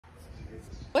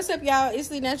What's up, y'all? It's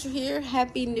LiiNatural here.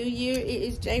 Happy New Year. It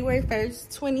is January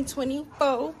 1st,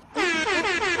 2024.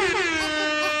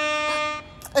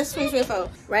 It's 2024.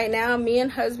 Right now, me and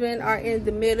husband are in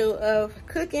the middle of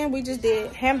cooking. We just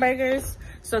did hamburgers.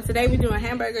 So today we're doing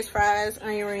hamburgers, fries,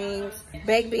 onion rings,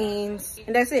 baked beans,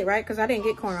 and that's it, right? Because I didn't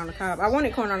get corn on the cob. I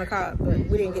wanted corn on the cob, but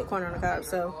we didn't get corn on the cob.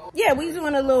 So yeah, we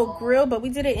doing a little grill, but we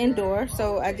did it indoor.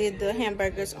 So I did the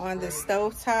hamburgers on the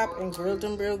stove top and grilled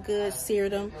them real good,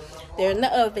 seared them. They're in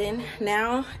the oven.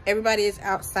 Now everybody is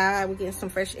outside. We're getting some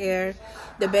fresh air.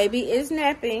 The baby is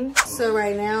napping. So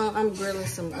right now I'm grilling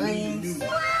some onions.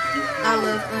 I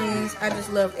love onions. I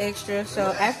just love extra.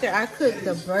 So after I cooked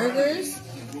the burgers,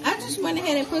 I just went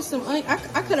ahead and put some onion. I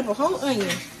cut up a whole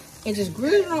onion and just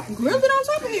grilled it on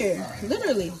top of here.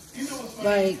 Literally.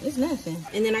 Like, it's nothing.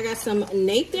 And then I got some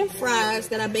Nathan fries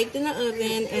that I baked in the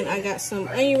oven. And I got some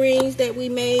onion rings that we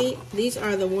made. These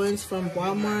are the ones from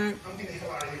Walmart.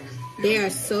 They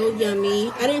are so yummy.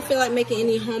 I didn't feel like making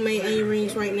any homemade onion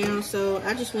rings right now. So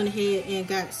I just went ahead and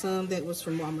got some that was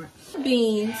from Walmart.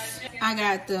 Beans. I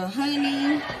got the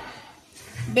honey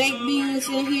baked beans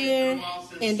in here,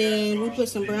 and then we put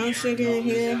some brown sugar in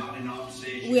here.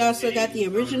 We also got the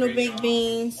original baked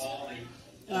beans,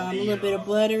 a little bit of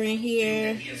butter in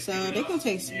here, so they're gonna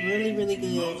taste really, really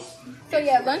good. So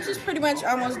yeah, lunch is pretty much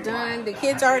almost done. The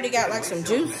kids already got like some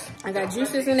juice. I got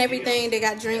juices and everything. They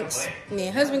got drinks. And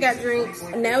then husband got drinks.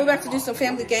 And now we're about to do some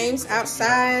family games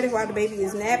outside while the baby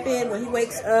is napping. When he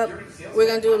wakes up, we're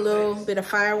gonna do a little bit of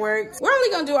fireworks. We're only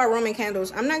gonna do our Roman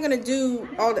candles. I'm not gonna do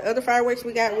all the other fireworks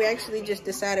we got. We actually just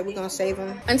decided we're gonna save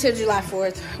them until July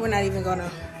 4th. We're not even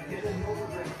gonna,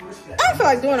 I don't feel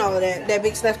like doing all of that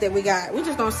big stuff that we got. We're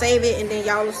just gonna save it, and then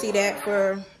y'all will see that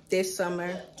for this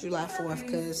summer, July 4th,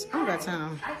 because I don't got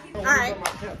time. All right.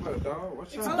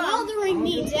 It's bothering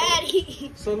me,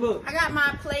 Daddy. So look, I got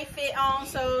my play fit on,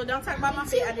 so don't talk about my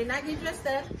fit. I did not get dressed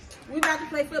up. We about to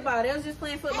play football. They was just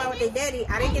playing football with their daddy.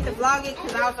 I didn't get to vlog it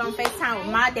because I was on FaceTime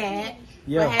with my dad.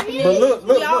 Yeah, but look,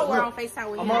 we all were on FaceTime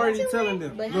with him. I'm already telling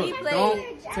them, But look, he played.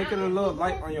 don't take it a little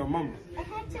light on your mama.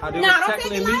 How they No, was don't take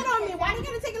tackling it me. light on me. Why you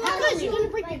gonna take it light on me? You're gonna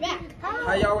break your back.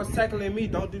 How y'all was tackling me,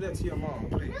 don't do that to your mom,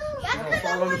 please. She gonna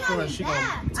fall on the floor and she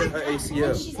gonna take her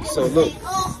ACL. So look.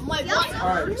 Oh my God.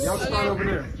 Alright, y'all start over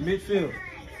there, midfield.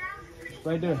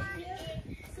 Right there.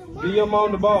 Give your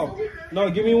mom the ball.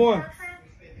 No, give me one.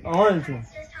 An orange one.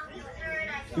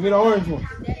 Give me the orange one.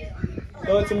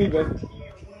 Throw it to me, baby.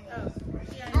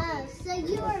 So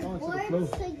you are bored,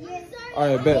 so you're...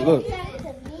 Alright, bet, look.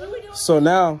 So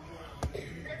now,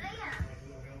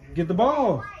 get the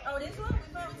ball. Oh, this one? We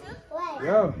playing too?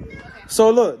 Yeah. So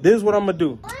look, this is what I'm gonna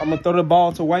do. I'm gonna throw the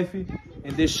ball to wifey,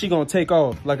 and then she gonna take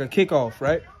off like a kickoff,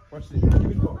 right? Watch this. Give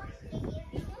me the ball.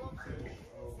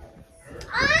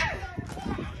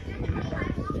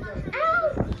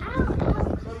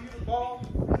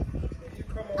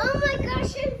 Oh my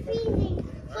gosh, I'm freezing.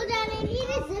 Hold on, I need a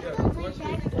zip on my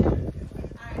jacket.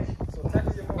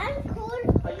 I'm cold.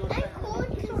 I'm cold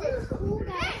because it's cold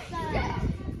outside.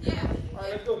 Yeah. All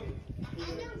right, let's go.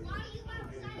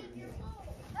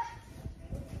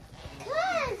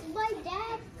 Because my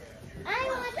dad, I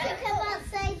want to come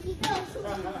outside because I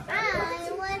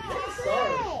want to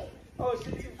play. Oh,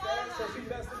 she's too fast, so she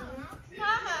faster than me?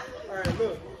 All right,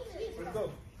 look. Let's go.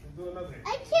 Let's do another. I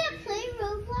can't play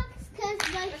Roblox because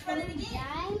my phone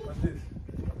died. Watch this.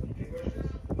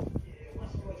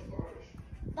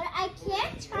 But I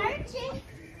can't charge it.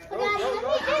 Go,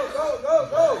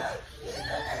 go.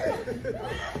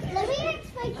 Let me ask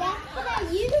my dad, can I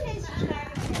use his charger?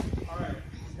 All right.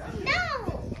 No!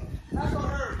 That's on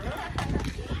her,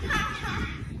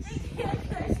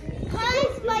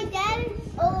 Because my dad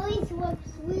always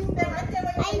whoops wheels. I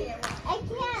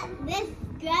can't just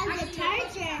grab the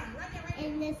charger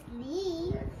and this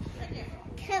leave.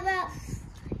 Come out.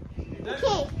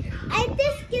 Okay, I'm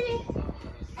just gonna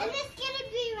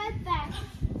be right back.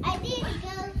 I need to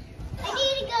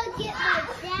go get my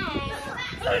dad.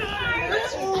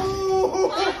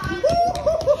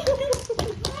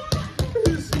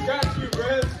 She got you, bro.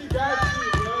 She got you,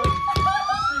 bro.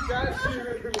 She got you.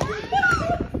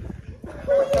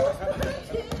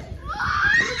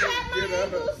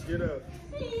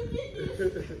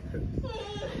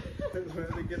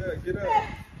 Get up. Get up.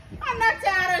 I'm not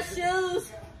tired of shoes.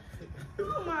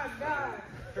 Oh my God.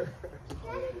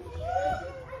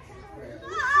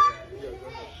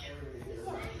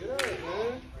 Get up,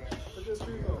 man. Put your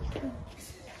shoes on.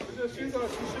 Put your shoes on.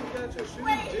 She should got your shoes,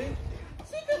 G.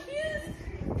 She confused.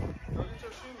 Go get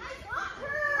your shoes.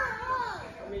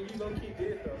 I mean, you low-key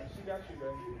did, though. She got you, bro.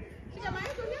 She got my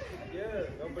ankle, yeah? Yeah,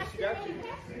 no, but she got you.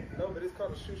 No, but it's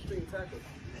called a shoestring tackle.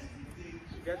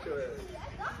 Got your ass.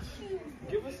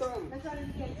 Give us something.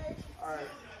 All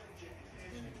right.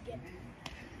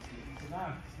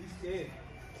 Nah, you scared.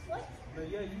 What? No,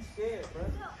 yeah, you scared, bro.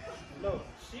 No,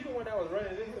 she the one that was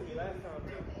running into me last time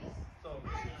too. So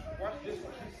watch this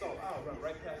one. She's so I'll run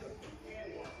right past her.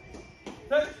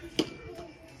 Touch.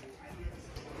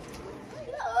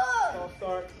 False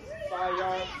start. 5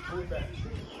 yards. Move back.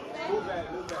 Move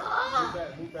back. Move back. Move back.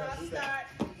 Move back. Move back.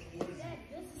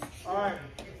 All right.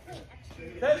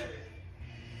 Touch.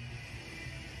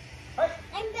 Hey.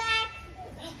 I'm back.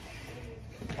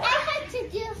 I had to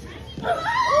do.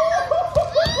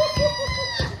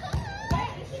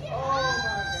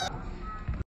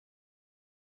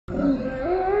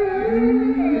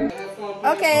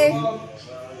 Okay.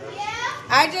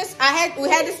 We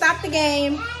had to stop the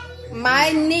game.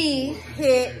 My knee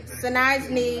hit Sanai's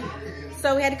knee,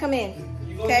 so we had to come in.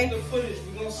 Okay. I'm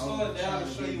gonna slow it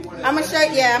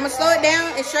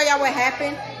down and show y'all what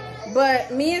happened.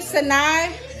 But me and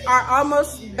Sanai are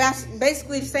almost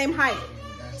basically the same height.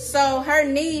 So her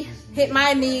knee hit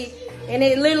my knee, and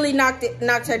it literally knocked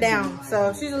her down.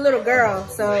 So she's a little girl.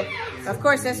 So of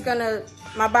course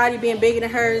my body being bigger than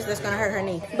hers, that's gonna hurt her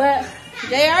knee. But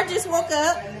JR just woke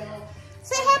up.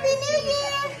 Say Happy New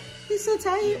Year. He's so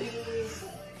tired.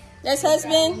 That's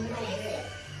husband.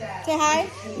 Say hi.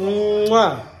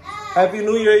 Mwah. Happy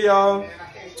New Year, y'all.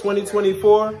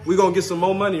 2024. We're gonna get some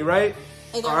more money, right?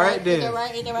 All right, then.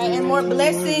 Ain't that right? And more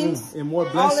blessings. And more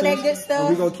blessings. All of that good stuff. And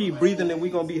we're going to keep breathing and we're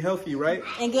going to be healthy, right?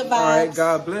 And good vibes. All right,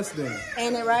 God bless them.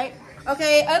 Ain't it right?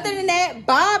 Okay, other than that,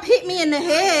 Bob hit me in the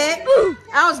head.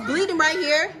 I was bleeding right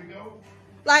here.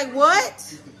 Like,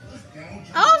 what?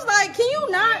 I was like, can you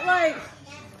not, like...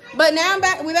 But now I'm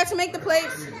back. We're about to make the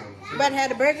plates. We're about to have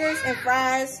the burgers and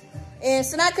fries. And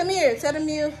Sanai, come here. Tell them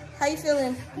how you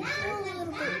feeling?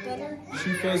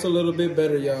 She feels a little bit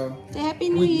better, y'all. Happy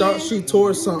New Year. We thought she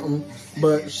tore something,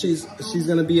 but she's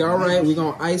gonna be all right. We're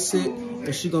gonna ice it,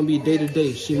 and she's gonna be day to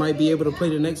day. She might be able to play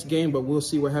the next game, but we'll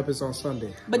see what happens on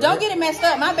Sunday. But don't get it messed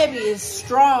up. My baby is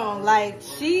strong. Like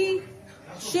she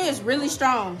is really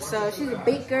strong. So she's a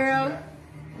big girl.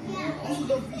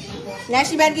 Now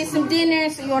she about to get some dinner.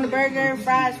 So you want a burger,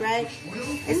 fries, right?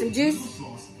 And some juice.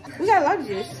 We got a lot of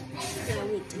juice.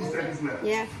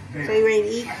 Yeah. So you ready to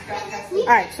eat? All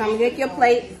right. So I'm gonna get your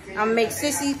plate. I'm gonna make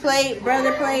Sissy's plate,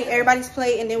 brother plate, everybody's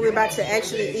plate, and then we're about to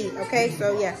actually eat. Okay.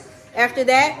 So yeah. After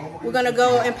that, we're gonna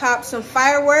go and pop some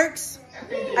fireworks.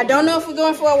 I don't know if we're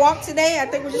going for a walk today. I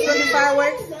think we're just gonna do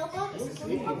fireworks.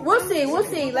 We'll see. We'll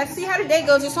see. Let's see how the day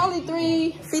goes. It's only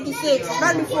 3:56.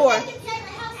 About to be 4.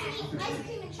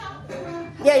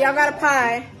 Yeah, y'all got a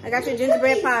pie. I got your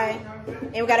gingerbread pie.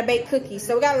 And we got a baked cookie.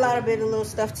 So we got a little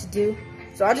stuff to do.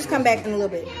 So I'll just come back in a little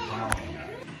bit.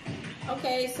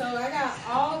 Okay, so I got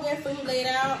all their food laid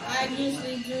out. I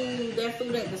usually do their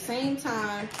food at the same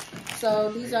time.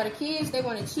 So these are the kids. They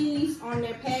wanted cheese on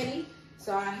their patty.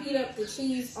 So I heat up the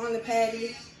cheese on the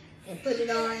patty and put it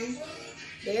on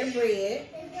their bread.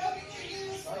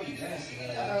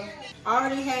 I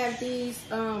already have these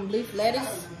leaf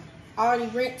lettuce already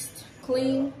rinsed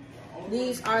clean.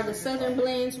 These are the Southern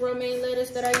Blends romaine lettuce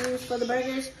that I use for the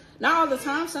burgers. Not all the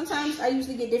time. Sometimes I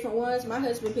usually get different ones. My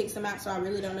husband picks them out, so I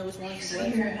really don't know which ones is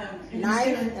what.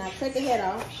 Knife, and I cut the head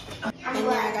off. And then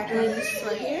I got these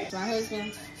right here. My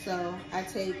husband, so I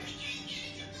take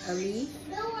a leaf,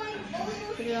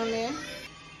 put it on there,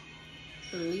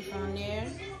 put a leaf on there.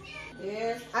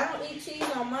 Yes, I don't eat cheese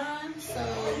on mine, so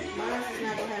mine is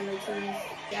not gonna have no cheese.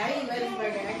 Yeah, I eat lettuce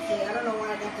burger actually. I don't know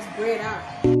why I got this bread out.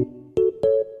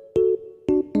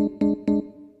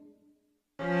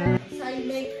 That's how you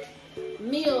make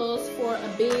meals for a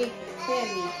big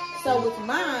family. So with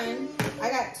mine, I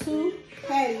got 2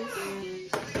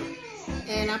 patties,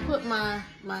 and I put my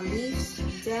leaves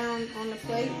down on the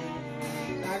plate.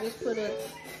 So I just put a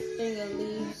thing of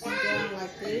leaves down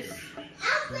like this.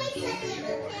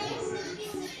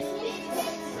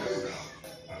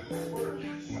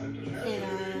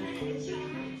 And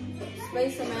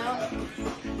space them out.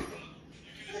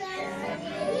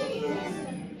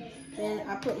 Then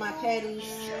I put my patties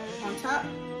on top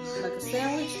like a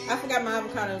sandwich. I forgot my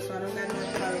avocado, so I don't got no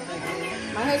avocado back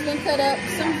there. My husband cut up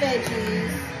some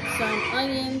veggies, some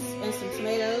onions, and some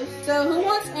tomatoes. So who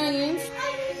wants onions?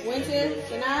 Winter?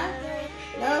 Sanai?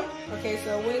 No? Okay,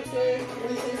 so Winter's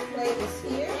plate is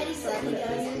here. So I put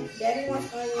onions. Daddy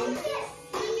wants onions.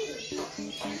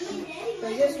 So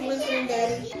just Winter and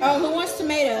Daddy. Oh, who wants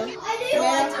tomato?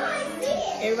 Tomato?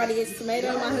 Everybody gets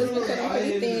tomato. My husband cut them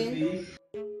pretty thin.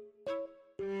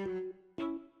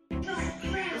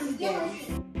 This is Daddy.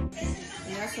 I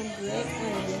got some red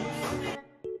onions.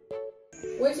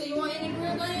 Wait, so you want any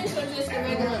grilled onions or just the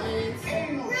regular onions?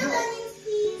 Grilled onions,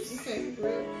 please. Okay,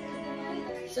 grilled.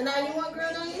 So now you want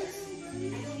grilled onions?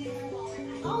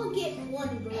 I'll get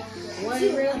one grilled onion. One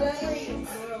grilled onion?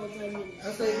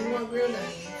 Okay, you want grilled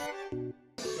onions.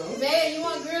 Zaya, you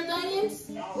want grilled onions?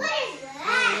 What is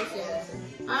that?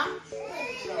 Huh? What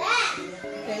is that?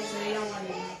 Okay, so you don't want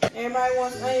any. Everybody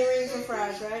wants onion rings and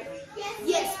fries, right?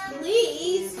 Yes,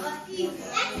 please.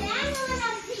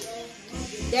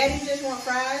 Daddy just want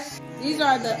fries. These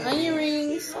are the onion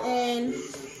rings and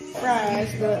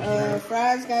fries. The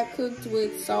fries got cooked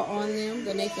with salt on them,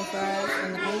 the Nathan fries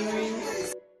and the onion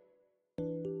rings.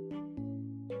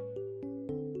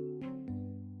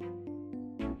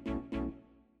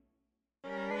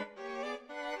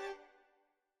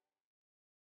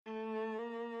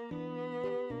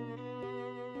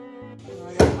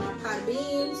 I got my pot of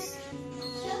beans.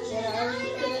 that I already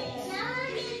cooked.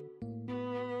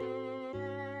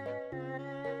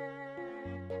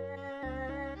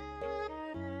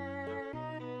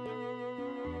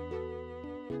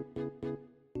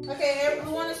 Okay,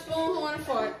 who want a spoon? Who want a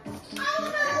fork?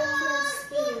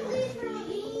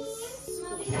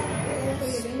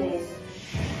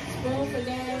 Spoon for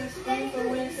Dan, spoon for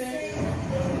Winfrey.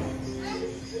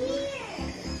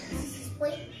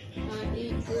 I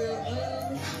eat grilled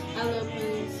onions. I love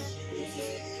onions.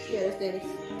 Yeah, that's Daddy's.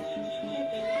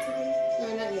 No,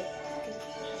 not yet.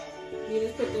 You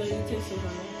just put the utensils on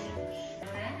it.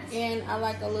 And I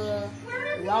like a little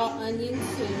raw onion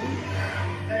too.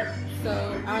 So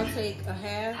I'll take a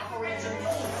half.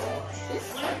 This.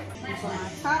 And for my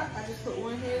top, I just put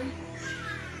one here.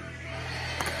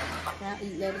 I'll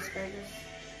eat lettuce burgers.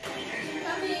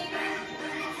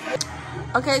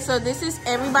 Okay, so this is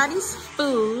everybody's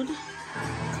food.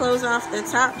 Close off the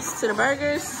tops to the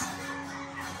burgers.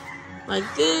 Like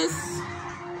this.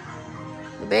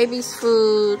 The baby's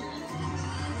food,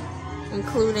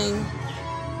 including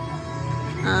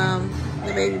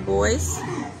the baby boys.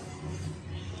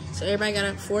 So everybody got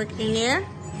a fork in there.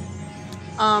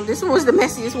 This one was the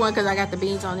messiest one because I got the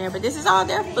beans on there, but this is all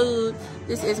their food.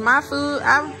 This is my food.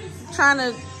 I'm trying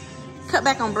to cut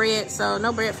back on bread, so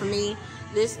no bread for me.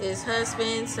 This is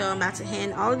husband, so I'm about to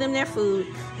hand all of them their food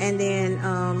and then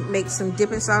make some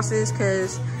dipping sauces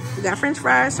because we got French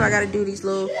fries, so I got to do these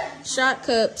little shot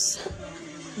cups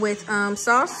with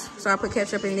sauce. So I put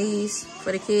ketchup in these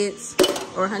for the kids,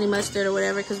 or honey mustard or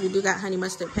whatever, because we do got honey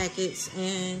mustard packets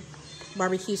and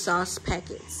barbecue sauce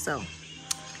packets. So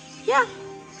yeah,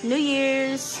 New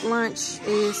Year's lunch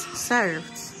is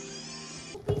served.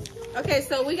 Okay,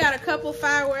 so we got a couple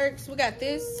fireworks. We got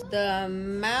this, the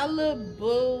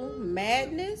Malibu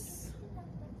Madness,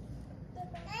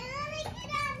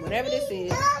 whatever this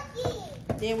is.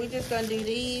 Then we just gonna do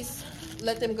these,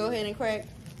 let them go ahead and crack.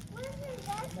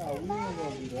 No, we ain't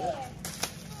gonna do that.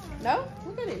 No?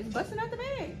 Look at it, it's busting out the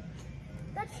bag.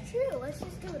 That's true. Let's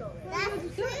just do it over.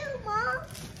 That's true, Mom.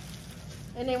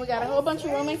 And then we got a whole bunch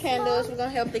of Roman candles. We're gonna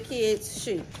help the kids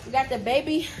shoot. We got the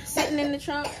baby sitting in the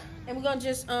trunk, and we're gonna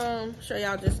just show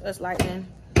y'all just us lighting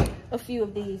a few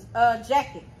of these.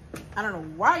 Jacket. I don't know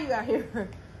why you out here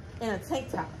in a tank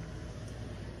top.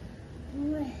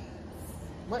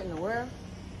 What in the world?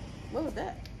 What was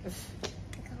that?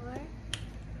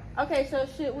 Okay, so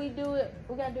should we do it?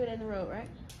 We gotta do it in the road, right?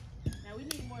 Now we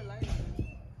need more lighting.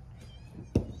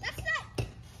 That's not.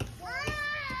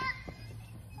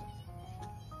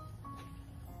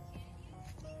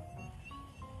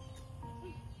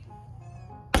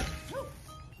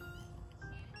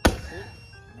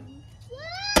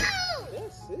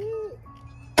 That's it.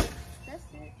 That's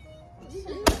it.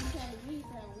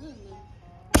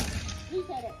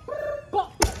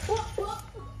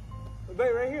 The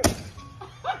bait right here.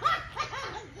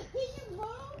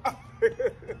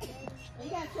 You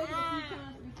gotta check it a few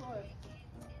times before.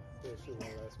 Yeah, shoot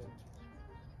one last one.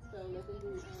 So let them do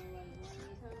one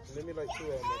Let me like two of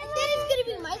them. Then it's gonna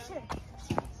be my turn.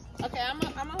 Okay, I'm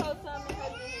gonna hold some and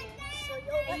hold your hand.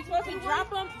 And you're supposed to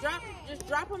just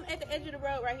drop them at the edge of the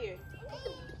road right here.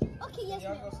 Okay, yes,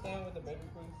 Y'all ma'am. go stand with the baby,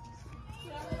 please.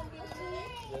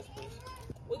 Yes, please.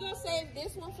 We're gonna save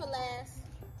this one for last.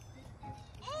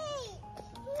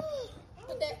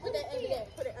 Put that under there.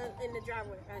 Put it in the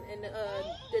driveway, in the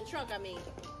trunk. I mean.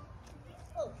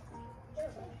 Oh.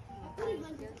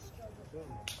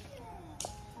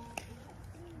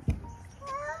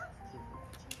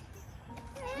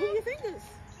 Move your fingers.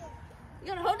 You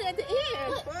gotta hold it at the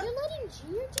end. What? You're letting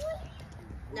Junior do it?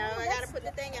 No, I gotta put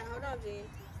the thing out. Hold on, Jen.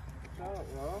 Stop,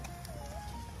 y'all.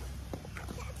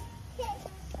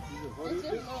 It's just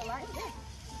a little light. Yeah.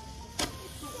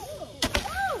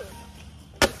 Oh!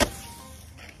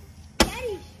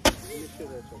 Daddy! Let me sit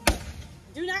there,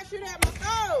 Do not shoot at my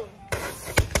phone.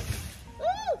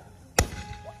 Woo!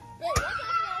 Wait, watch out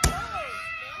for my phone.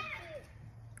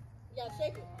 You gotta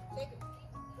shake it. Shake it.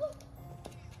 Woo.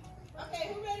 Okay,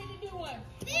 who ready to do one?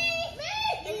 Me!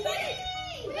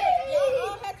 Y'all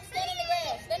all have to stand in the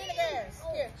grass. Stand in the grass.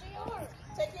 Here.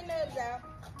 Take your nubs out.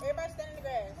 Everybody stand in the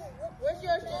grass. Where's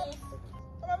yours, Junior?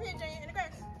 Come over here, Junior, in the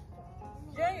grass.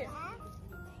 Junior.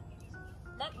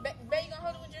 Mom, Bet, you gonna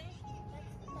hold it with Junior?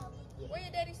 Where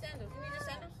your daddy's sandals? You need your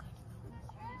sandals?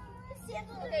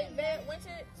 Okay, Bet,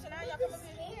 Winter, so now y'all come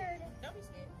over here. Don't be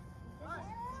scared.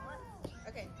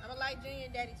 Okay, I'm gonna light Junior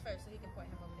and Daddy's first so he can point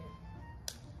him over there.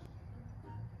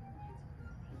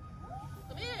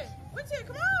 Come here. Winter,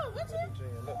 come on, Winter.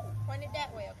 Point it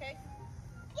that way, okay?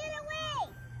 Get away!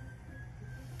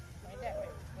 Point it that way.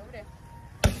 Over there.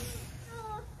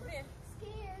 Oh, Over here.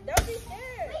 scared. Don't be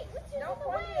scared. Wait, what's your Don't other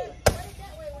point way? it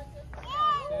that way, Winter.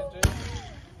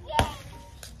 Yeah.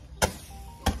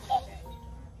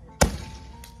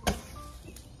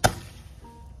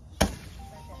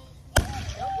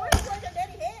 Don't point it towards your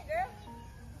daddy's head, girl.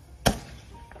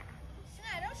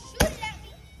 Nah, don't shoot it at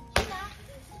me.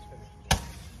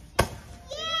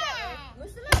 Yeah.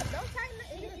 Loosen up. Don't tighten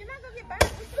it. You're not gonna get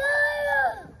burned. Loosen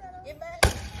up. Get back.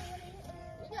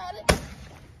 You got it.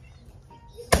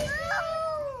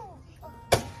 No.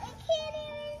 I can't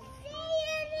even see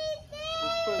anything.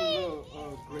 Just put a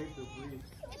little grape debris.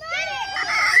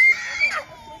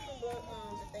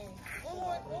 What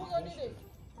we gonna do this?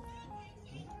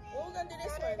 What we gonna do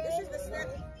this one? This is the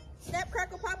snap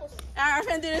crackle popples. Alright, I'm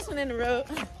gonna do this one in the road.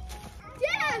 Dad,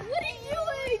 what are you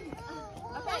doing?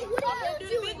 Okay, what are I'm gonna you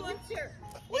do the big doing? one.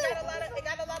 It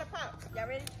got a lot of pop. Y'all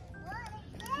ready?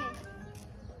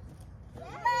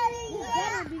 You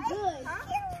better be good. Huh?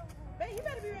 Man, you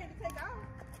better be ready to take off.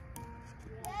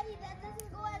 Daddy, that doesn't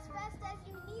go as fast as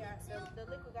you need Yeah, to. the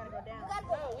liquid gotta go down. Gotta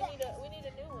go No, we need a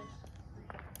new one.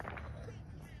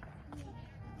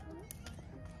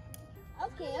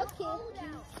 Okay.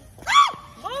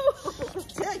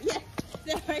 Move! Yeah,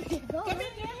 that's right there. Go. Come here,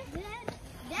 Dad.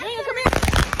 Junior, come here.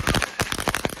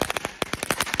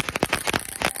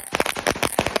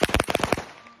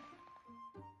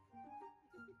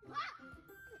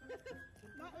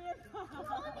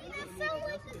 That's so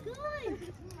much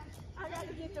good. I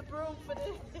gotta get the broom for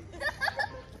this.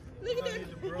 Look at this.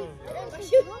 That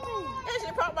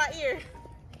shit popped my ear.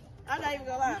 I'm not even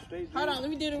gonna lie. Hold on, let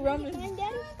me do the Roman. And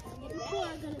then people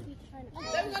are gonna be trying to.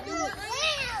 Let me go do one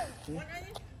onion. One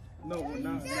onion? No, we're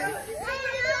not. Not this way.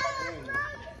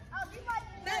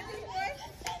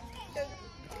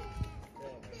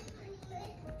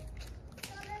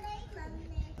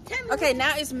 Okay,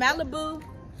 now it's Malibu.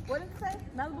 What did it say?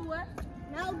 Malibu what?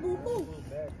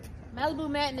 Malibu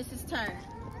Madness' turn.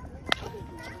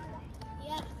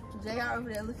 Yeah. JR over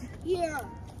there looking. Yeah.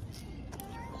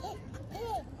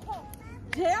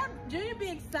 JR, Junior be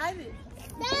excited.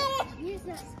 He's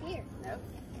not scared. No.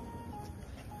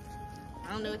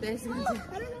 I don't know what that's going I to do.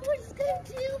 don't know what it's gonna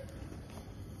do.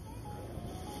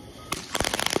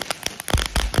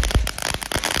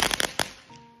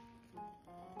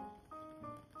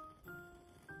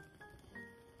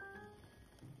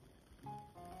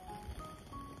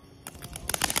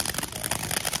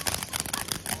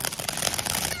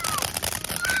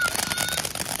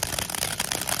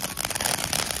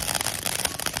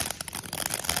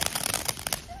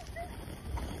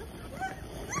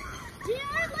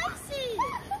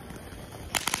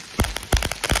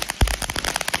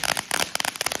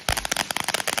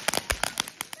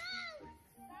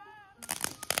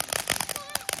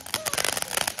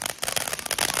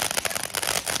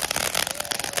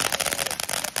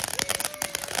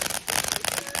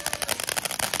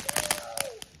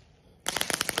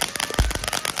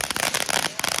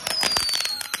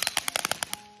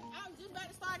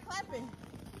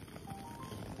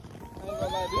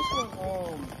 This one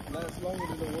lasts longer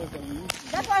than the ones that we used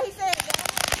to. That's why he said.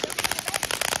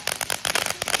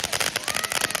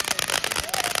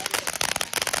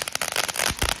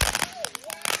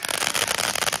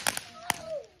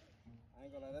 I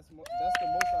ain't gonna lie, that's the most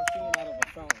I've seen out of a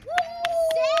fountain.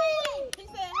 He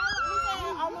said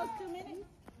almost 2 minutes.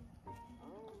 I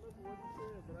don't remember what he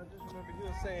said, but I just remember he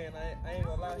was saying, I ain't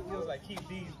gonna lie, he was like, keep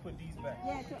these, put these back.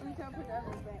 Yeah, we can put the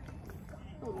others back.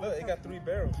 Look, it got 3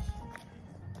 barrels.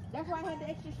 That's why I had the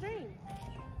extra string.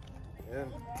 Yeah.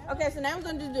 Okay, so now we're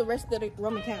gonna do the rest of the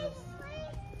Roman candles.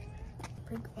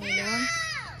 Break my wall.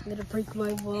 I'm gonna break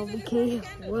my wall. Okay,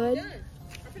 what? I'm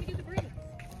gonna get the bread.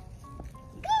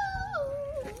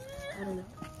 I don't know.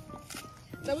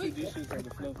 So we These shits on the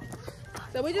floor.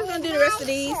 so we're just gonna do the rest of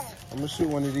these. I'm gonna shoot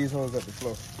one of these holes at the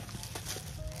floor.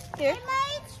 Here.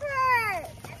 My shirt.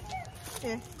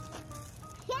 Here.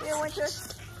 Here, Winter.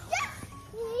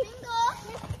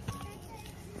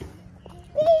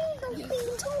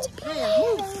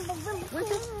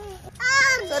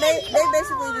 So they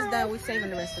basically just done. We saving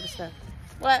the rest of the stuff.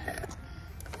 What?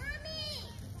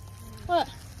 What?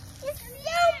 It's so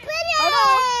pretty. Hold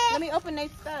on. Let me open their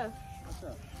stuff. What's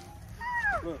up?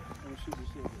 Look, I'm gonna shoot this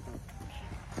shit.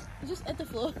 It's just at the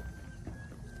floor.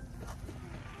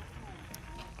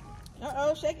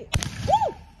 Uh-oh, shake it.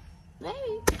 Woo!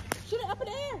 Maybe. Shoot it up in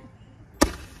the air.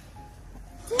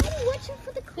 Daddy, watch out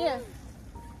for the car. Here.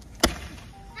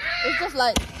 It's just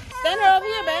like, stand her over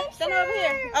here, babe. Stand her over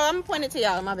here. Oh, I'm gonna point it to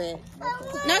y'all. My bad.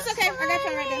 No, it's okay. I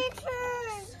got you right there.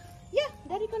 Yeah,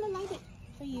 Daddy gonna light it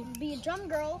for you. Be a drum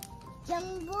girl.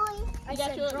 Drum boy. You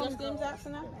got your schemes out for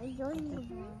now? Okay.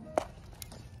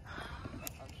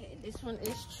 Okay, this one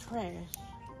is trash.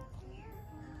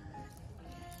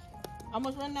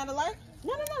 Almost running out of light?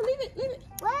 No, leave it.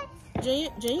 What?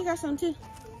 Junior got some too.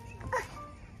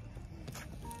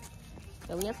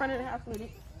 So we in front of the house with it.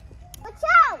 Watch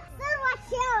out! Son,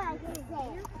 watch out, I can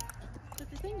say. Put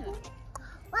the thing up.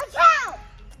 Watch out!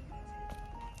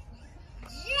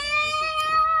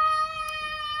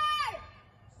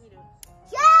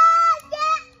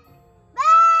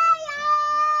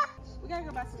 We gotta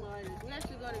go buy some more lighters. We're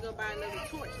actually gonna go buy another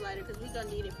torch lighter because we're gonna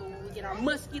need it for when we get our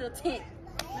mosquito tent.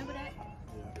 Remember that? Yeah.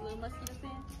 The little mosquito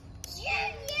tent? This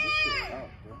shit out,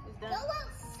 bro.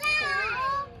 It's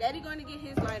done. Daddy gonna get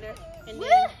his lighter and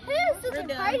then we're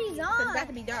done. Party's Cause it's about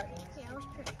to be dark.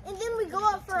 And then we go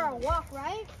out for our walk,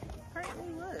 right?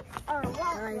 Apparently would. Our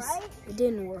walk, Guys, right? it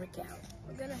didn't work out.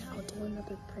 We're gonna have to do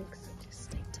another prank, so just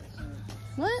stay tuned.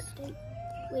 What?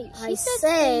 Wait, I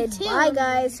said, bye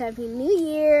guys, Happy New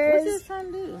Year's. What's he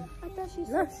trying to do? I thought she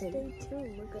said Nothing. stay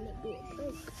tuned. We're gonna do a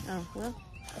prank. Oh, well.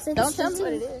 I said Don't stay tell me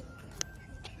what it tuned. is.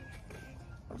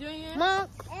 Junior? Mom.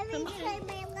 Every time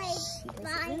I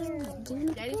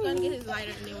Daddy's gonna get his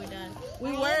lighter and then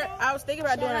we're done. I was thinking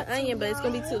about doing an onion, but it's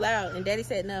gonna be too loud. And Daddy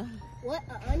said no. What,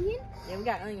 an onion? Yeah, we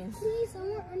got onions. Please, I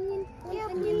want onion.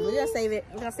 We're gonna save it.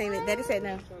 Daddy said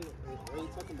no.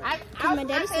 I said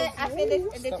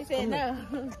that you said no.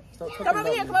 Come over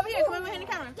here in the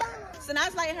camera. So now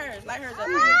it's light hers up.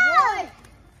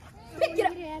 Pick it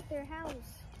up. At their house.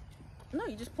 No,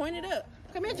 you just point it up.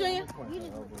 Come here, Junior.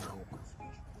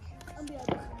 I'll be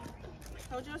like,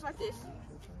 Hold yours like this.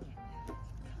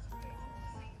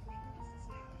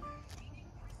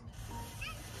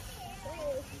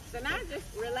 So now just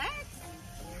relax.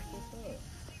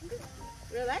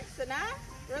 Relax, so now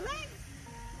relax.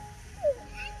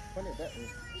 Point it that way.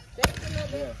 Shake it a little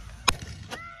bit.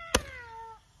 Yeah.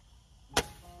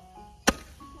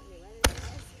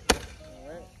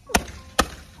 Alright.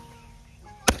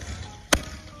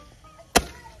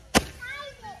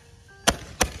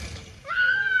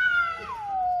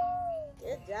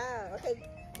 Good job. Okay,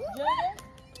 Junior.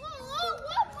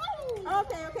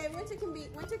 Okay.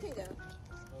 Winter can go.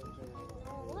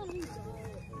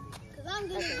 Cause I'm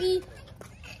gonna be.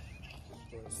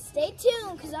 Stay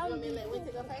tuned, cause I'm You want me gonna to let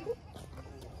Winter go first?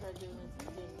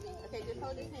 Okay, just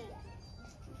hold his hand.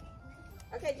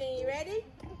 Okay, Junior, you ready?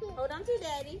 Hold on to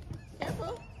Daddy.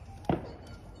 Careful.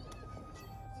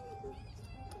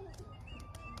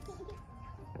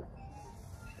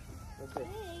 Okay,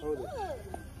 hold it.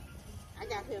 I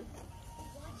got him.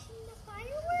 watching the You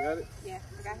fireworks. got it? Yeah,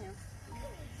 I got him.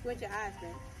 Squint your eyes,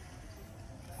 babe.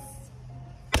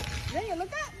 Junior,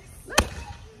 look up. Look.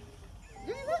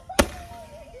 Junior, look.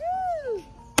 Woo.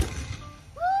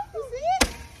 You see it?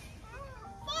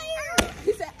 Fire!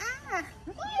 He said, ah.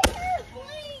 Fire!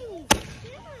 Flames!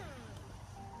 Yeah.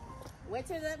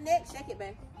 Winter's up next. Shake it,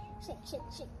 babe. Shake,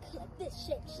 like this,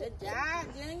 shake. Good job,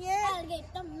 Junior. I'll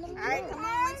get them. All right, come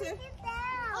on, Winter.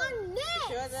 I'm next.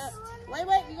 Yours up. Wait,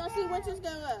 you're going to see Winter's go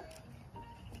up.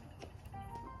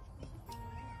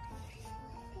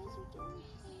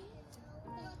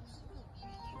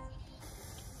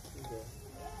 Okay.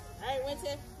 All right,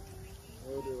 Winter.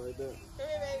 Hold it like that. Come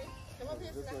here, baby. Come up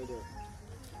here. Just There like that.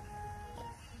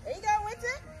 you go,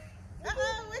 Winter.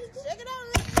 Winter, shake it out.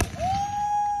 Woo!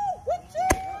 Winter!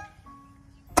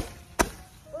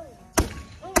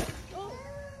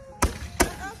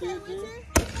 See Okay, it, Junior? Winter.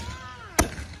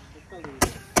 What color is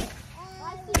it?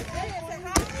 Junior, say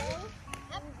hi.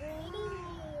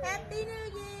 Happy New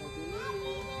Year.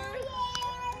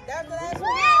 That was the last one.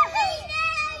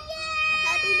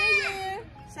 Happy New Year.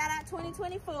 Shout out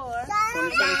 2024.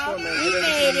 2024, man. We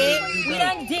made it. We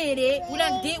done did it. We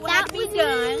done did what had to be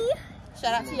done.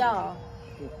 Shout out to y'all.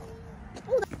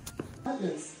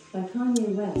 by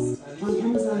Kanye West on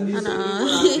Amazon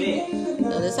Music.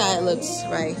 So this is how it looks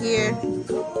right here.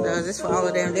 So this is for all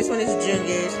of them. This one is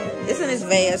Junior's. This one is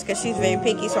Vaya's because she's very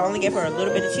picky, so I only gave her a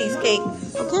little bit of cheesecake.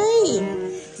 Okay.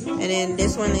 And then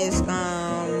this one is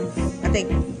I think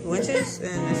Winter's,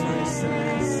 and this one is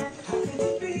Sunrise.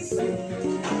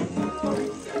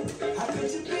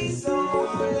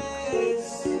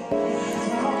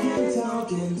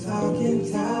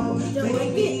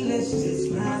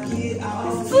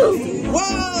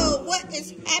 Whoa, what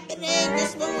is happening?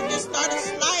 This one just started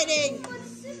sliding.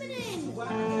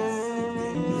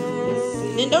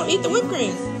 Then don't eat the whipped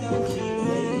cream.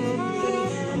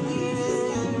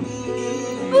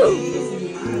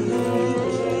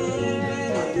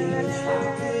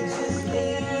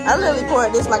 I literally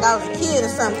poured this like I was a kid or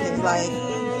something. Like,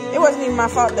 it wasn't even my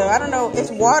fault though. I don't know.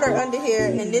 It's water under here,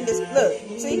 and then this,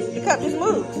 look, see, the cup just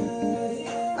moved.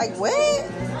 Like, what?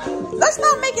 Let's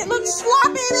not make it look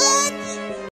sloppy, bitch.